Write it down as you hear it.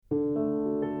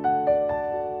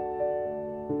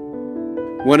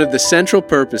One of the central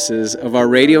purposes of our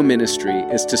radio ministry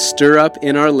is to stir up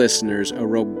in our listeners a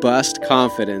robust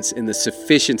confidence in the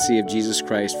sufficiency of Jesus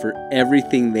Christ for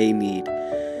everything they need.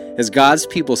 As God's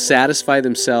people satisfy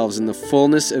themselves in the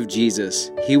fullness of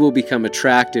Jesus, He will become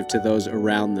attractive to those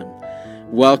around them.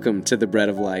 Welcome to the Bread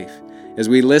of Life. As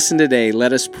we listen today,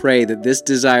 let us pray that this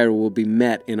desire will be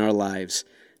met in our lives.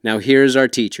 Now here's our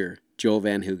teacher, Joel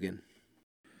Van Hoogen.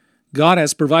 God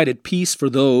has provided peace for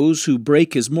those who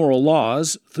break His moral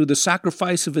laws through the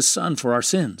sacrifice of His Son for our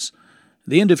sins. At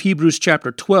the end of Hebrews chapter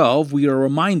 12, we are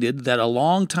reminded that a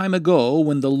long time ago,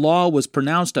 when the law was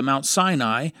pronounced at Mount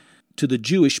Sinai to the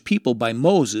Jewish people by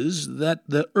Moses, that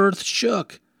the earth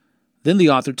shook. Then the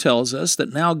author tells us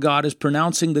that now God is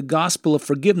pronouncing the gospel of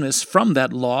forgiveness from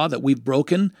that law that we've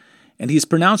broken, and He's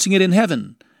pronouncing it in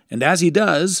heaven. And as He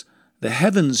does, the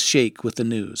heavens shake with the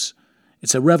news.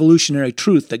 It's a revolutionary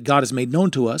truth that God has made known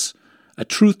to us, a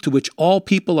truth to which all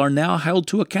people are now held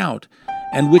to account,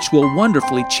 and which will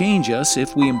wonderfully change us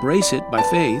if we embrace it by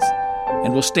faith,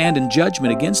 and will stand in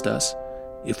judgment against us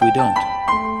if we don't.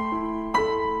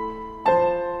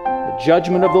 The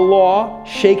judgment of the law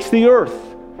shakes the earth.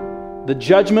 The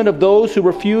judgment of those who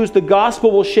refuse the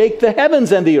gospel will shake the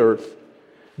heavens and the earth.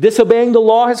 Disobeying the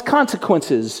law has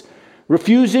consequences.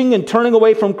 Refusing and turning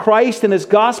away from Christ and His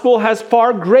gospel has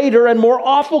far greater and more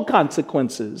awful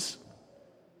consequences.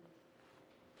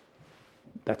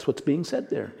 That's what's being said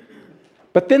there.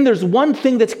 But then there's one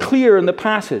thing that's clear in the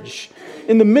passage.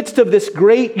 In the midst of this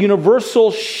great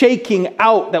universal shaking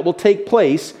out that will take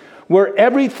place, where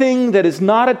everything that is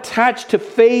not attached to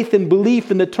faith and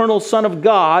belief in the eternal Son of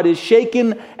God is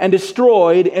shaken and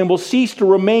destroyed and will cease to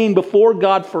remain before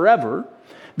God forever,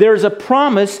 there is a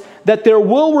promise that there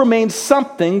will remain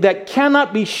something that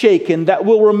cannot be shaken, that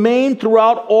will remain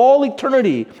throughout all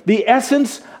eternity. The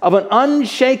essence of an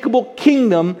unshakable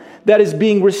kingdom that is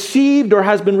being received or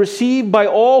has been received by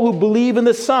all who believe in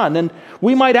the Son. And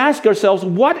we might ask ourselves,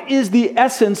 what is the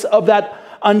essence of that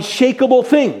unshakable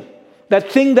thing? That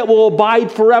thing that will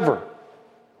abide forever?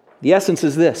 The essence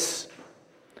is this: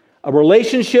 a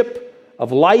relationship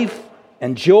of life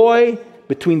and joy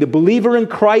between the believer in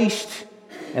Christ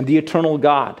and the eternal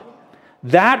God.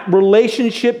 That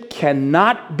relationship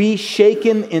cannot be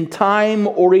shaken in time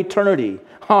or eternity.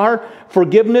 Our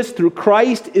forgiveness through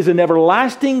Christ is an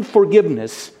everlasting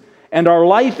forgiveness, and our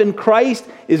life in Christ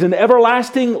is an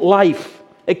everlasting life.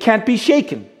 It can't be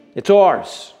shaken. It's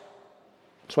ours.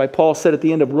 That's why Paul said at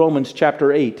the end of Romans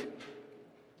chapter 8,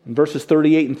 in verses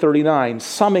 38 and 39,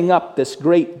 summing up this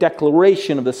great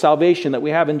declaration of the salvation that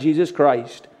we have in Jesus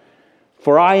Christ,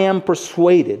 "For I am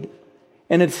persuaded,"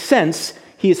 and in a sense,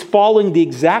 he is following the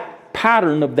exact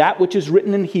pattern of that which is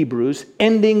written in Hebrews,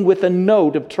 ending with a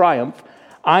note of triumph.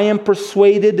 "I am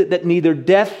persuaded that neither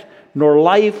death, nor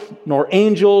life, nor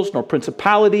angels, nor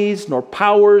principalities, nor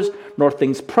powers, nor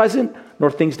things present,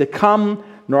 nor things to come,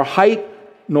 nor height,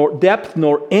 nor depth,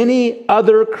 nor any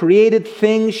other created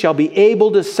thing shall be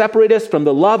able to separate us from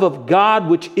the love of God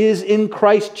which is in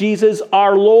Christ Jesus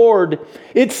our Lord."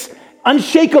 It's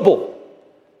unshakable.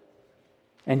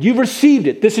 And you've received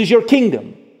it. This is your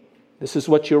kingdom. This is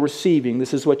what you're receiving.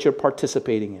 This is what you're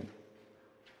participating in.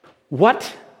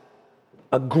 What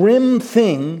a grim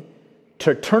thing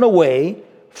to turn away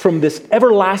from this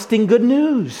everlasting good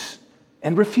news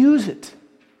and refuse it.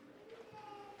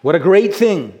 What a great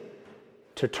thing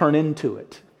to turn into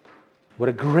it. What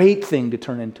a great thing to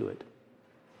turn into it.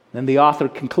 Then the author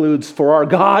concludes, "For our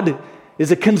God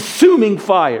is a consuming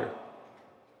fire."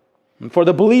 And for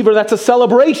the believer, that's a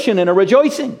celebration and a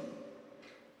rejoicing.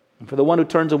 And for the one who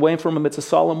turns away from Him, it's a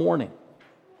solemn warning.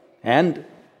 And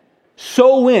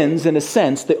so ends, in a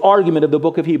sense, the argument of the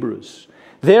book of Hebrews.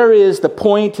 There is the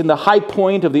point and the high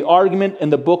point of the argument in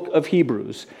the book of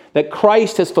Hebrews, that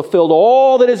Christ has fulfilled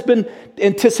all that has been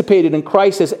anticipated, and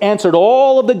Christ has answered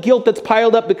all of the guilt that's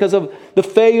piled up because of the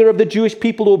failure of the Jewish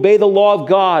people to obey the law of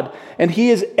God. And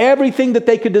He is everything that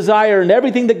they could desire and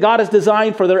everything that God has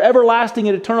designed for their everlasting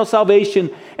and eternal salvation.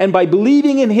 And by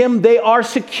believing in Him, they are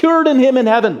secured in Him in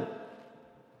heaven,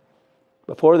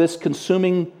 before this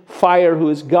consuming fire who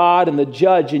is God and the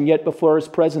judge, and yet before His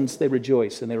presence they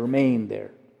rejoice and they remain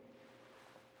there.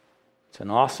 It's an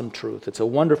awesome truth. It's a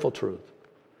wonderful truth.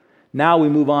 Now we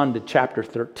move on to chapter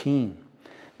 13.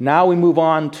 Now we move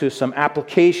on to some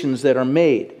applications that are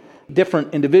made.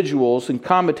 Different individuals and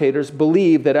commentators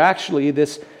believe that actually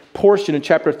this portion in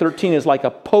chapter 13 is like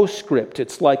a postscript.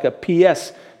 It's like a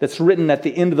PS that's written at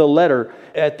the end of the letter,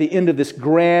 at the end of this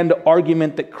grand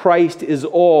argument that Christ is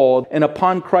all, and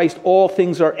upon Christ all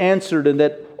things are answered, and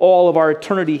that all of our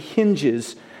eternity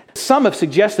hinges. Some have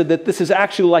suggested that this is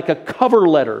actually like a cover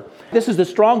letter. This is the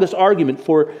strongest argument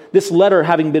for this letter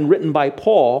having been written by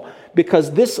Paul,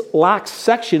 because this last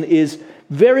section is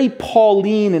very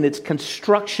Pauline in its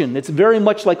construction. It's very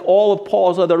much like all of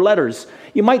Paul's other letters.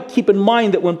 You might keep in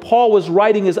mind that when Paul was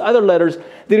writing his other letters,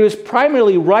 that he was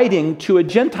primarily writing to a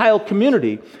Gentile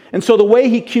community. And so the way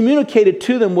he communicated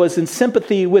to them was in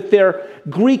sympathy with their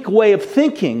Greek way of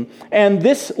thinking. And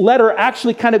this letter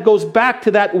actually kind of goes back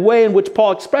to that way in which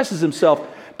Paul expresses himself.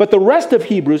 But the rest of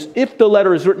Hebrews, if the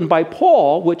letter is written by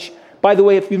Paul, which, by the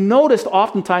way, if you've noticed,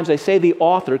 oftentimes I say the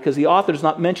author because the author is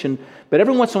not mentioned, but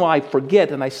every once in a while I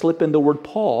forget and I slip in the word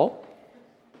Paul.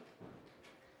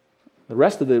 The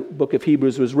rest of the book of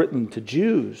Hebrews was written to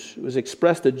Jews. It was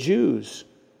expressed to Jews.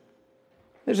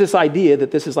 There's this idea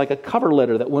that this is like a cover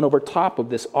letter that went over top of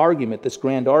this argument, this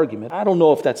grand argument. I don't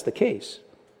know if that's the case.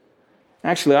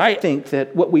 Actually, I think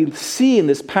that what we see in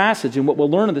this passage and what we'll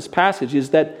learn in this passage is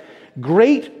that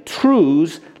great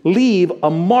truths leave a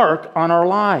mark on our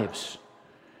lives.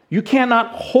 You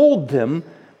cannot hold them,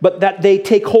 but that they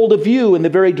take hold of you in the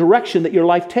very direction that your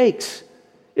life takes,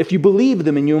 if you believe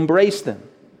them and you embrace them.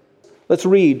 Let's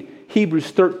read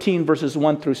Hebrews 13, verses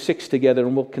 1 through 6 together,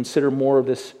 and we'll consider more of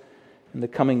this in the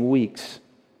coming weeks.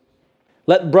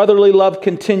 Let brotherly love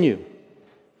continue.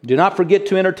 Do not forget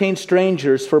to entertain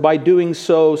strangers, for by doing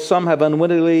so, some have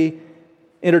unwittingly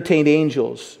entertained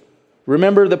angels.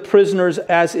 Remember the prisoners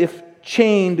as if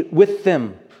chained with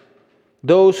them,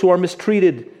 those who are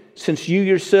mistreated, since you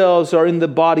yourselves are in the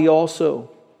body also.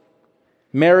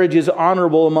 Marriage is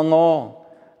honorable among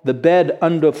all, the bed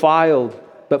undefiled,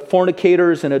 but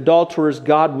fornicators and adulterers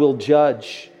God will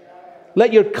judge.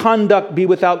 Let your conduct be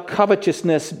without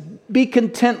covetousness. Be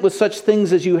content with such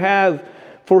things as you have,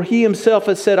 for he himself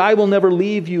has said, I will never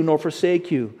leave you nor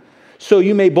forsake you. So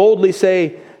you may boldly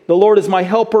say, the Lord is my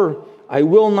helper. I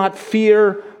will not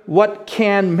fear. What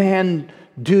can man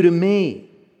do to me?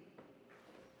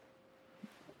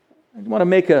 I want to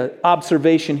make an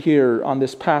observation here on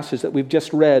this passage that we've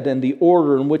just read and the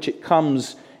order in which it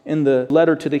comes in the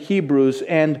letter to the Hebrews.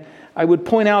 And I would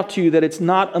point out to you that it's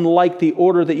not unlike the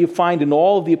order that you find in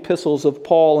all of the epistles of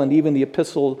Paul and even the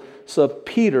epistles of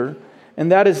Peter.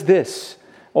 And that is this.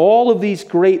 All of these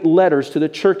great letters to the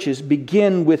churches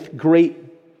begin with great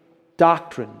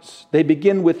doctrines. They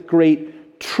begin with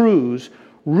great truths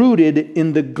rooted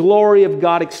in the glory of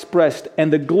God expressed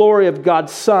and the glory of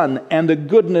God's Son and the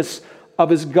goodness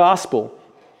of His gospel.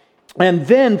 And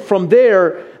then from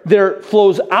there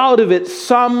flows out of it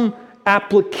some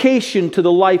application to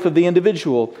the life of the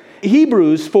individual.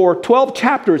 Hebrews, for 12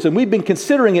 chapters, and we've been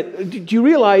considering it. Do you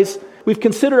realize we've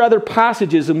considered other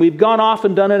passages and we've gone off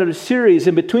and done another series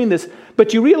in between this,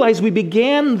 but you realize we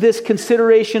began this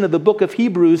consideration of the book of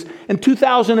Hebrews in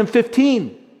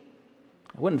 2015.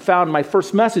 I went and found my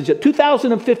first message at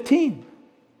 2015.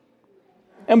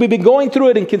 And we've been going through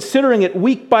it and considering it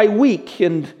week by week.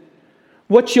 And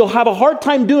what you'll have a hard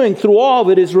time doing through all of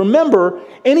it is remember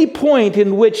any point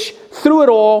in which through it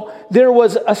all there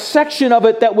was a section of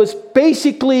it that was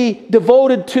basically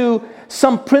devoted to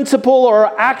some principle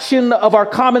or action of our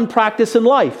common practice in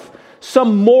life.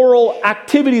 Some moral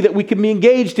activity that we can be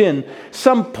engaged in,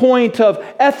 some point of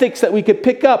ethics that we could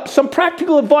pick up, some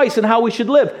practical advice on how we should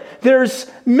live. There's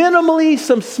minimally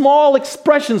some small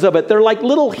expressions of it. They're like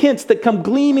little hints that come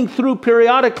gleaming through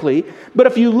periodically. But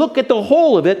if you look at the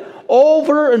whole of it,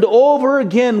 over and over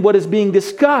again, what is being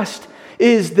discussed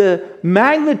is the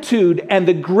magnitude and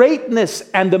the greatness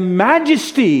and the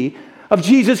majesty of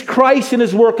Jesus Christ and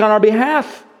His work on our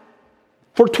behalf.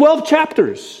 For 12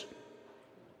 chapters.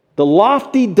 The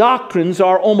lofty doctrines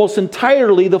are almost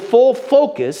entirely the full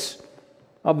focus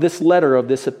of this letter, of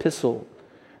this epistle.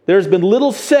 There's been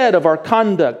little said of our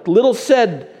conduct, little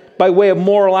said by way of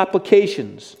moral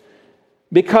applications,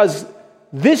 because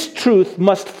this truth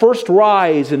must first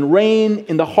rise and reign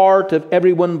in the heart of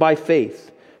everyone by faith.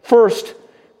 First,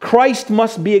 Christ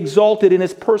must be exalted in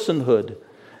His personhood.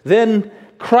 Then,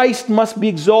 Christ must be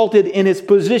exalted in His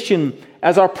position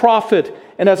as our prophet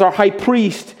and as our high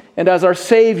priest and as our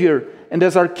Savior, and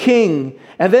as our King.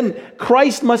 And then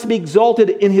Christ must be exalted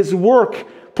in His work,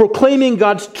 proclaiming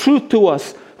God's truth to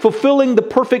us, fulfilling the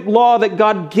perfect law that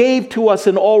God gave to us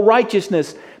in all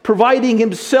righteousness, providing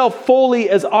Himself fully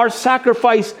as our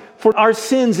sacrifice for our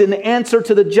sins in answer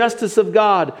to the justice of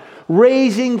God,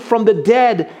 raising from the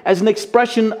dead as an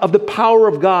expression of the power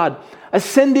of God,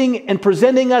 ascending and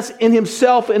presenting us in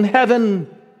Himself in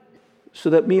heaven, so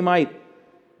that we might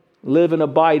live and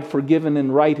abide forgiven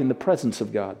and right in the presence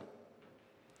of God.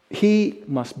 He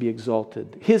must be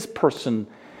exalted. His person,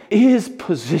 His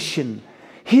position,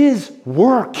 His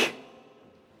work.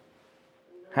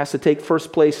 has to take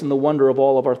first place in the wonder of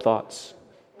all of our thoughts.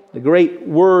 The great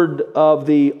word of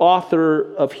the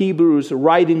author of Hebrews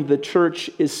writing to the church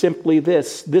is simply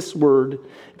this word.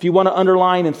 If you want to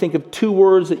underline and think of two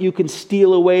words that you can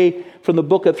steal away from the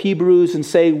book of Hebrews and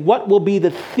say, what will be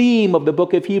the theme of the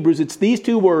book of Hebrews? It's these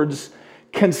two words: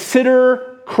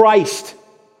 consider Christ.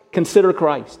 Consider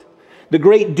Christ. The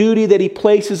great duty that he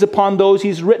places upon those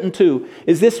he's written to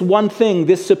is this one thing,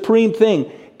 this supreme thing: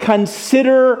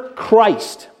 consider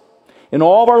Christ. In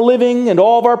all of our living, and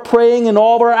all of our praying, and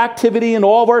all of our activity, and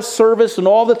all of our service, and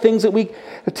all the things that we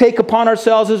take upon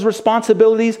ourselves as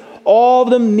responsibilities, all of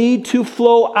them need to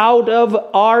flow out of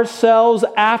ourselves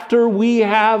after we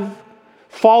have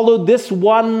followed this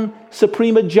one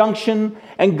supreme injunction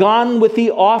and gone with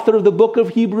the author of the book of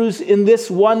Hebrews in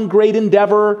this one great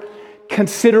endeavor,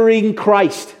 considering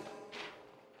Christ,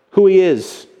 who he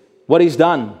is, what he's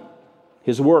done,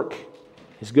 his work,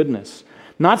 his goodness.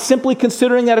 Not simply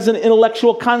considering that as an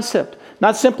intellectual concept,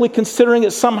 not simply considering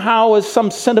it somehow as some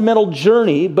sentimental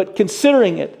journey, but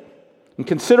considering it and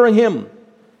considering him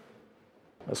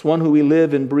as one who we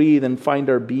live and breathe and find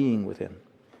our being within.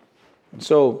 And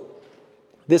so,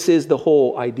 this is the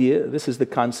whole idea. This is the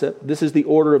concept. This is the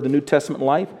order of the New Testament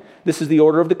life. This is the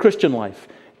order of the Christian life.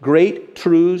 Great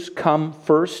truths come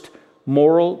first.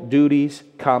 Moral duties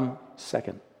come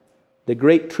second. The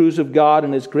great truths of God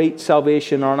and his great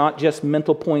salvation are not just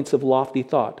mental points of lofty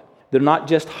thought. They're not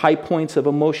just high points of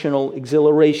emotional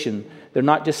exhilaration. They're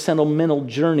not just sentimental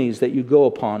journeys that you go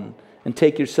upon and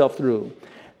take yourself through.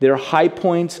 They're high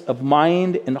points of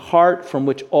mind and heart from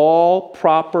which all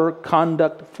proper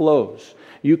conduct flows.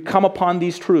 You come upon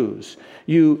these truths,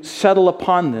 you settle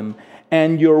upon them,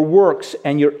 and your works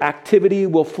and your activity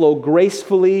will flow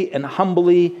gracefully and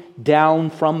humbly down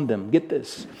from them. Get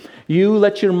this. You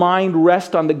let your mind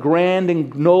rest on the grand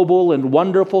and noble and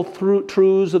wonderful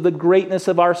truths of the greatness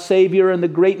of our Savior and the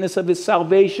greatness of his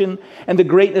salvation and the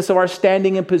greatness of our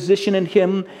standing and position in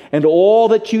him, and all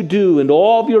that you do and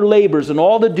all of your labors and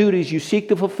all the duties you seek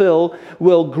to fulfill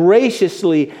will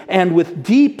graciously and with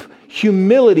deep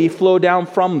humility flow down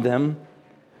from them.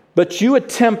 But you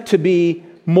attempt to be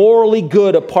morally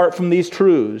good apart from these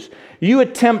truths. You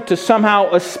attempt to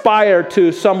somehow aspire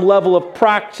to some level of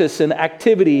practice and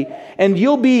activity, and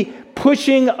you'll be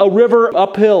pushing a river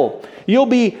uphill. You'll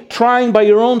be trying by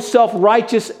your own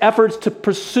self-righteous efforts to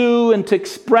pursue and to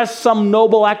express some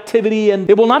noble activity, and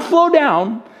it will not flow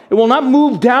down. It will not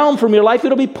move down from your life.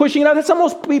 It'll be pushing it out. That's how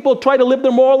most people try to live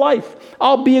their moral life.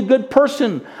 I'll be a good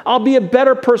person. I'll be a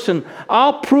better person.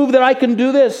 I'll prove that I can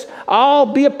do this. I'll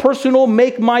be a person who will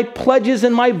make my pledges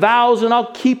and my vows, and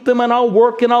I'll keep them, and I'll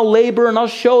work, and I'll labor, and I'll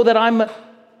show that I'm...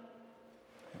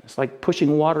 It's like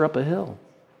pushing water up a hill.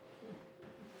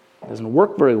 It doesn't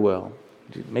work very well.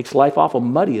 It makes life awful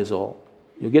muddy is all.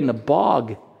 You'll get in a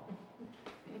bog.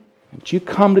 But you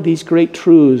come to these great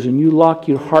truths and you lock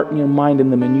your heart and your mind in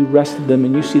them and you rest in them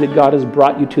and you see that God has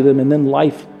brought you to them, and then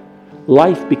life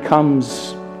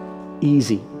becomes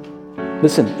easy.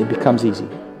 Listen, it becomes easy.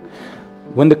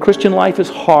 When the Christian life is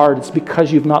hard, it's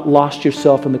because you've not lost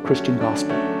yourself in the Christian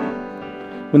gospel.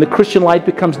 When the Christian life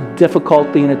becomes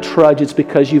difficulty and a trudge, it's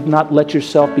because you've not let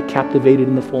yourself be captivated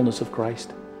in the fullness of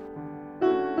Christ.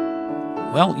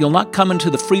 Well, you'll not come into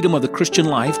the freedom of the Christian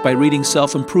life by reading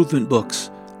self-improvement books.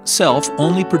 Self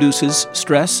only produces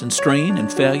stress and strain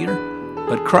and failure,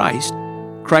 but Christ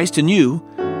in you,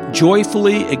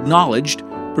 joyfully acknowledged,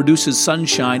 produces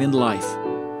sunshine and life.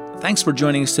 Thanks for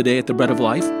joining us today at the Bread of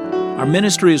Life. Our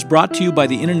ministry is brought to you by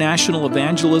the International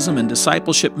Evangelism and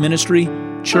Discipleship Ministry,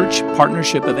 Church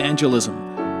Partnership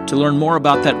Evangelism. To learn more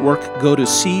about that work, go to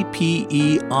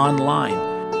CPE Online.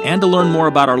 And to learn more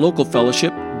about our local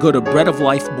fellowship, go to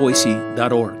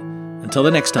breadoflifeboise.org. Until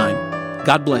the next time,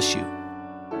 God bless you.